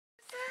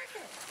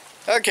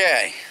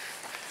Okay,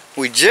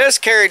 we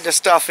just carried the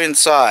stuff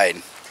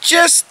inside.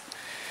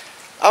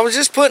 I was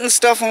just putting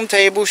stuff on the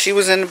table. She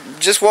was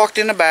just walked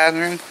in the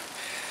bathroom.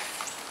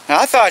 Now,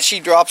 I thought she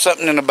dropped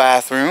something in the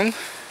bathroom.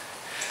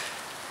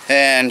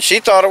 And she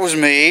thought it was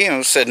me.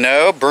 And said,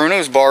 no,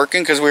 Bruno's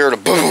barking because we heard a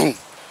boom.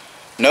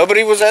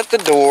 Nobody was at the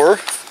door.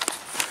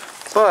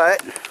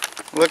 But,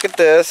 look at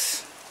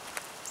this.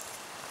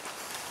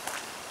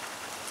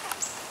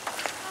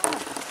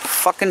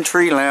 Fucking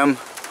tree limb.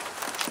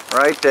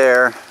 Right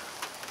there.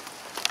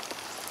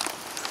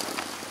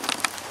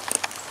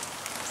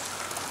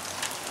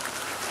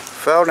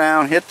 Fell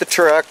down, hit the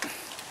truck.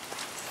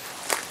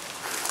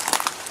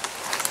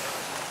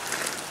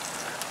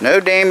 No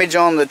damage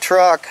on the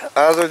truck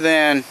other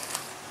than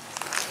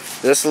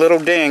this little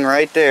ding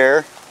right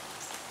there.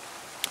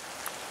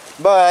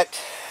 But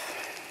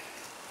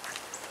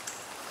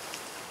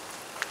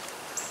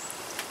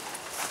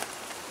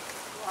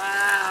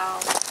wow.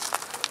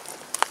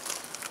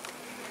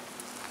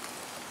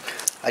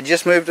 I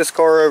just moved this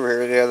car over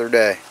here the other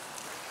day.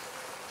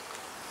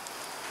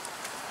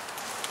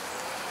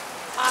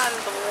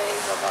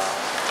 Unbelievable.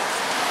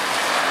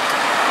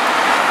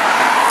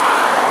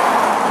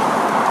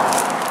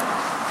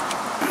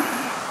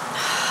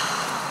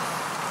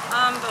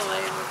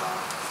 Unbelievable.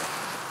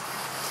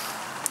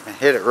 I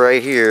hit it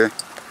right here.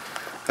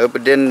 Hope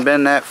it didn't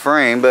bend that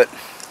frame, but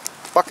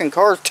fucking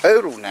car's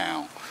total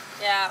now.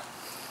 Yeah,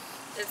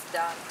 it's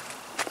done.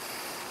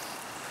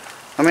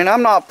 I mean,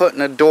 I'm not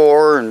putting a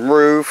door and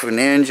roof and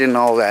engine and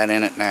all that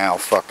in it now.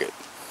 Fuck it.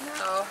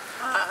 No,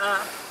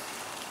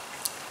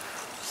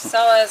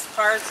 Sell it as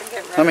parts and get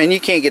rid of it. I mean, you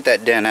can't get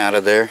that dent out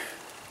of there.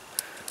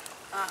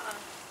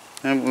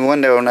 And the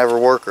window will never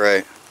work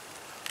right.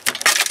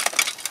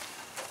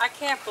 I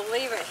can't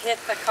believe it hit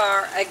the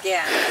car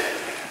again.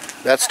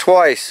 That's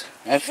twice.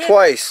 That's It hit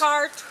twice. the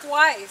car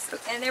twice,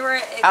 and they were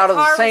Out of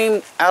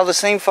the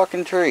same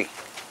fucking tree.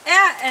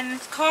 Yeah, and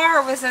the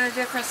car was in a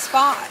different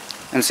spot.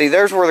 And see,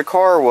 there's where the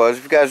car was.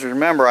 If you guys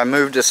remember, I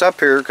moved this up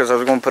here because I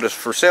was going to put a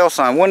for sale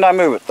sign. When did I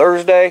move it?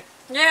 Thursday?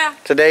 Yeah.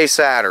 Today's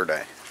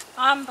Saturday.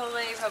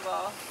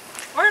 Unbelievable.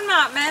 We're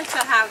not meant to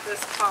have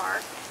this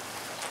car.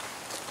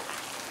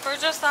 We're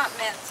just not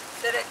meant.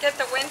 Did it get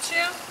the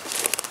windshield?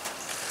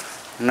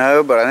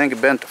 No, but I think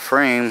it bent the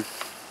frame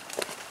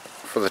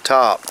for the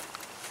top.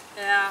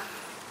 Yeah.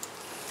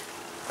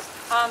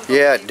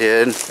 Yeah, it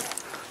did.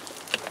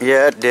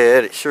 Yeah, it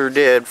did. It sure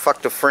did.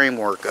 Fucked the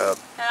framework up.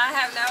 And I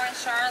have no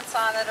insurance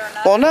on it or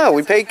nothing. Well, no,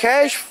 we because paid it's been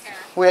cash. sitting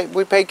here.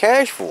 We paid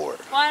cash for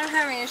it. Well, I don't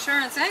have any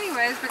insurance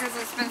anyways because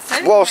it's been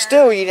sitting Well, here.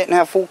 still, you didn't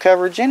have full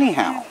coverage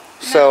anyhow.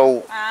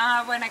 So.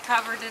 I wouldn't have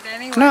covered it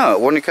anyway. No, it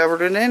wouldn't have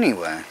covered it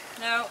anyway.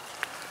 No.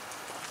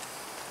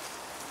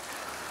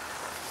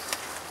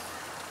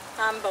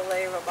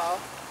 Unbelievable.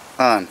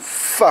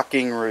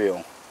 Unfucking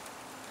real.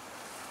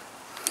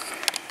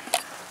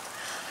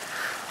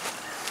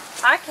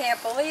 I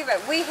can't believe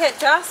it. We had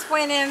just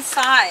went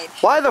inside.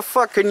 Why the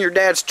fuck couldn't your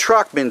dad's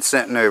truck been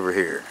sitting over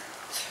here?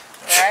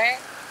 Right?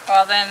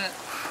 Well, then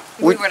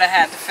we would have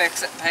had to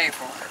fix it and pay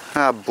for it.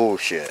 Ah,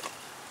 bullshit.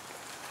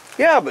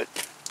 Yeah, but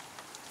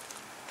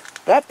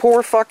that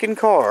poor fucking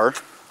car.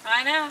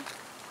 I know.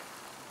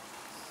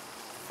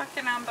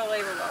 Fucking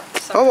unbelievable. I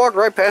So, walked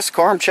right past the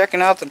car. I'm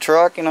checking out the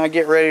truck, and I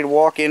get ready to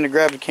walk in to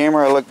grab the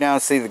camera. I look down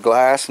and see the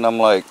glass, and I'm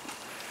like,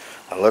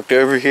 I looked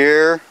over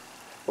here.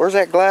 Where's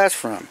that glass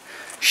from?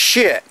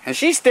 Shit. And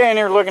she's standing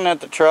there looking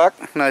at the truck,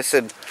 and I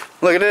said,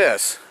 look at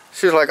this.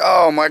 She was like,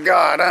 oh my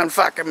god,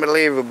 unfucking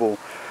believable.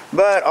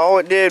 But all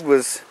it did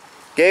was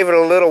gave it a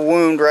little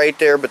wound right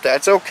there, but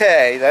that's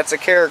okay. That's a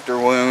character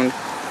wound.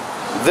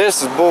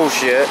 This is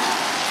bullshit.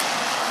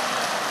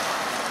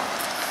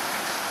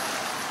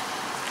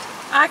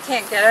 I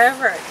can't get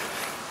over it.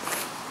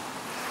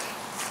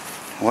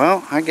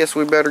 Well, I guess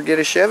we better get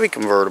a Chevy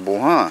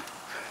convertible, huh?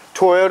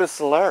 Toyota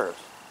Solaris.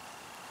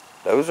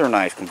 Those are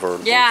nice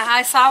convertibles. Yeah,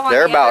 I saw one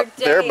They're the other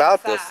day. they're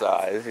about this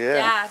size, yeah.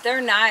 Yeah, they're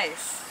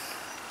nice.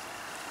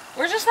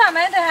 We're just not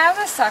meant to have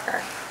this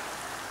sucker.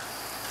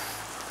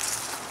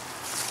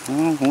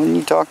 Well, when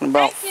you talking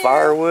about Thank you.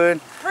 firewood?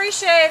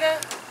 Appreciate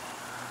it.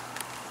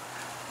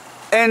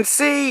 And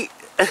see,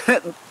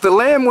 the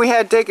limb we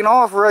had taken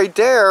off right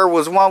there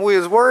was one we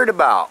was worried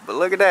about. But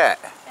look at that.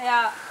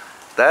 Yeah.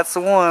 That's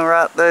the one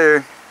right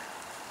there.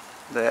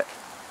 That.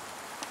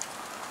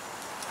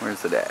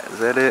 Where's it at? Is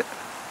that it?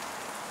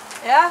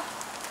 Yeah.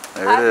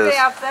 There Has it to is. be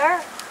up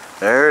there.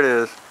 There it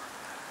is.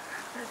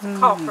 There's the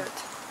culprit.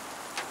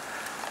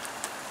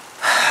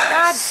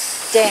 God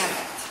damn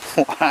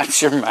it.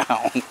 Watch your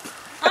mouth.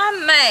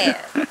 I'm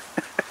mad.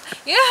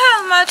 You know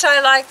how much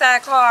I like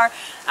that car.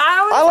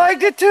 I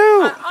like it too.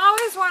 I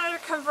always wanted a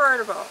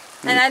convertible,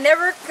 and I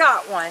never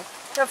got one.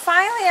 So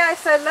finally I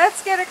said,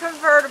 let's get a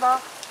convertible.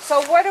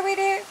 So what do?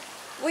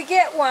 We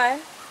get one.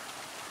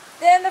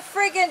 Then the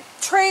friggin'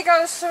 tree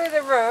goes through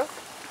the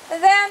roof.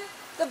 And then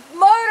the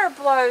motor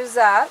blows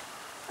up.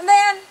 And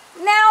then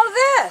now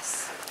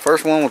this.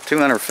 First one with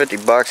 250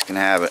 bucks can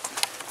have it.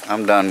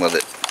 I'm done with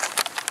it.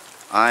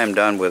 I am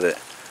done with it.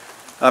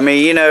 I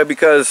mean, you know,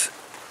 because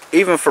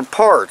even for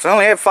parts. I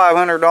only had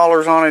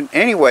 $500 on it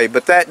anyway,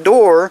 but that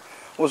door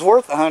was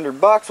worth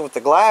 $100 with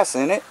the glass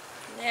in it.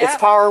 Yep. It's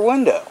power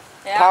window,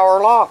 Yep. power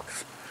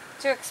locks.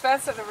 Too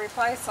expensive to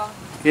replace them.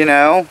 You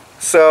know,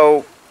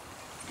 so,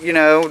 you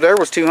know, there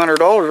was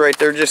 $200 right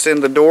there just in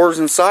the doors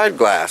and side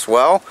glass.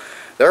 Well,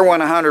 there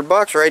went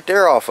 $100 right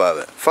there off of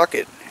it. Fuck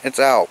it, it's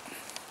out.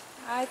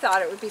 I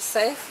thought it would be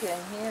safe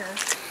in here.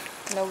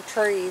 No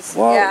trees.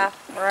 Well, yeah,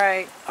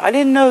 right. I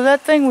didn't know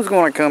that thing was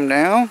going to come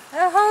down.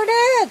 Who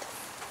did?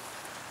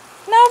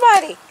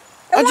 Nobody.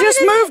 I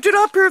just moved it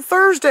up here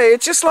Thursday.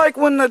 It's just like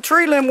when the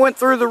tree limb went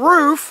through the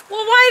roof.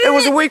 Well, why didn't it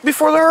was a week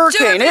before the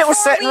hurricane. It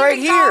was sitting right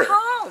here.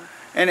 Home?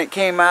 And it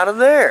came out of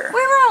there. We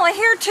were only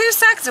here 2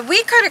 seconds.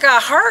 We could have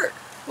got hurt.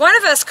 One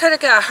of us could have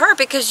got hurt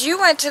because you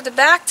went to the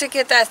back to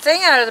get that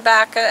thing out of the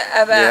back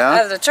of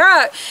the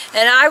truck,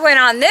 and I went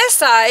on this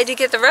side to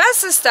get the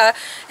rest of the stuff,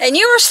 and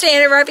you were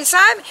standing right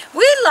beside me.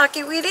 We're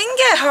lucky we didn't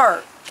get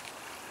hurt.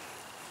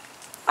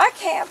 I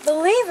can't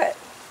believe it.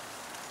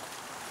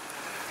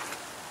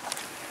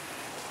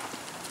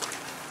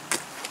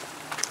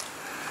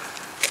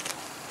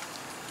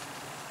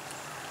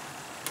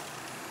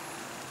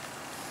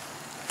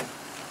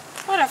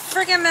 What a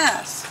friggin'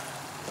 mess.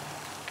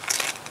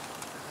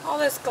 All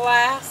this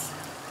glass.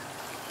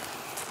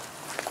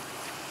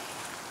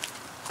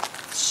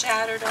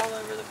 Shattered all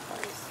over the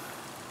place.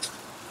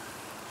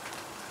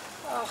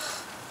 Oh.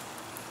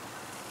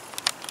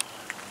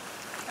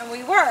 And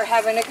we were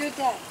having a good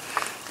day.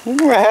 We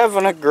were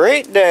having a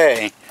great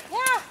day.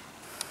 Yeah.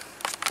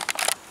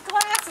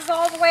 Glass is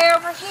all the way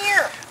over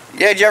here.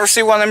 Yeah, did you ever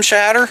see one of them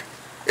shatter?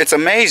 It's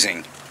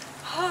amazing.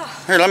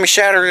 Here, let me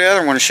shatter the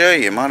other one to show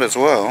you. Might as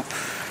well.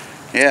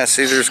 Yeah,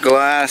 see, there's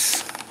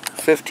glass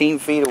 15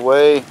 feet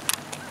away,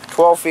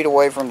 12 feet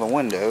away from the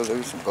window.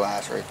 There's some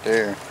glass right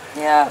there.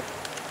 Yeah.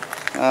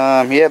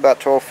 Yeah, about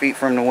 12 feet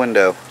from the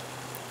window.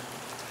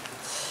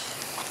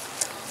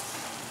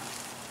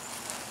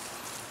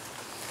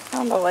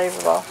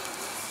 Unbelievable.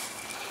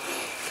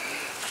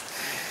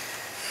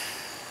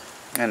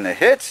 And the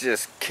hits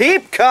just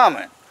keep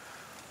coming.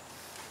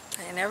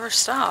 They never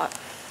stop,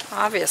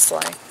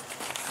 obviously.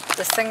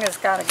 This thing has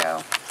got to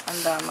go.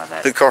 I'm done with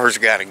it. The car's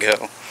got to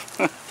go.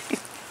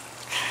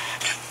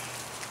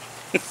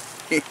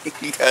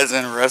 You guys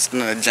interested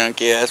in a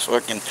junky ass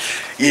fucking,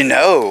 you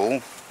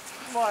know.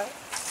 What?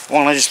 Why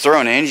don't I just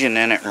throw an engine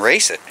in it and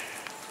race it?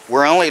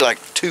 We're only like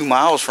 2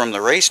 miles from the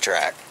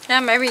racetrack. Yeah,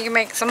 maybe you can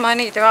make some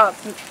money to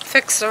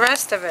fix the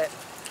rest of it.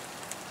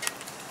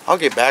 I'll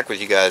get back with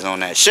you guys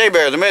on that. Shea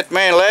Bear, the myth,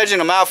 man, legend.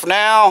 I'm out for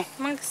now.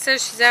 Monkey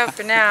says she's out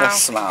for now.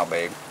 Smile,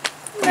 babe.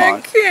 Come I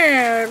on.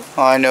 can't.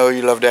 Oh, I know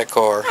you love that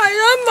car.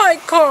 I love my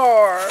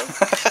car.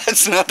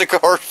 It's not the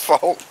car's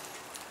fault.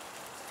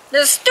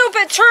 The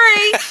stupid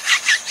tree.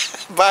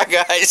 Bye,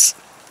 guys.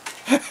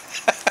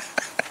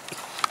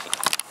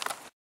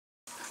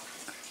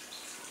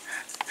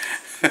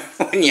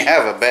 When you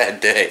have a bad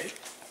day,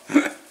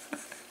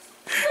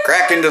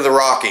 crack into the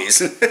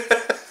Rockies.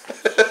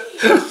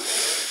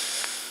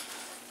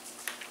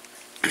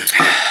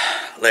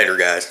 Later,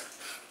 guys.